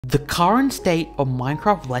The current state of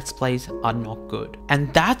Minecraft Let's Plays are not good,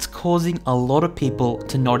 and that's causing a lot of people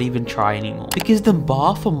to not even try anymore, because the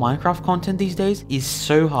bar for Minecraft content these days is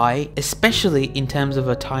so high, especially in terms of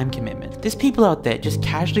a time commitment. There's people out there just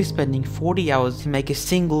casually spending 40 hours to make a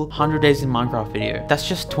single 100 days in Minecraft video that's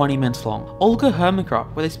just 20 minutes long. Olga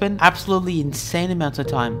Hermitcraft, where they spend absolutely insane amounts of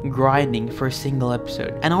time grinding for a single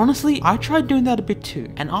episode. And honestly, I tried doing that a bit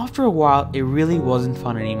too, and after a while it really wasn't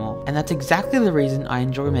fun anymore, and that's exactly the reason I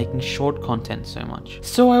enjoy making short content so much.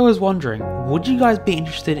 So I was wondering, would you guys be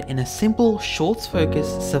interested in a simple shorts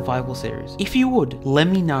focused survival series? If you would, let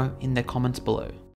me know in the comments below.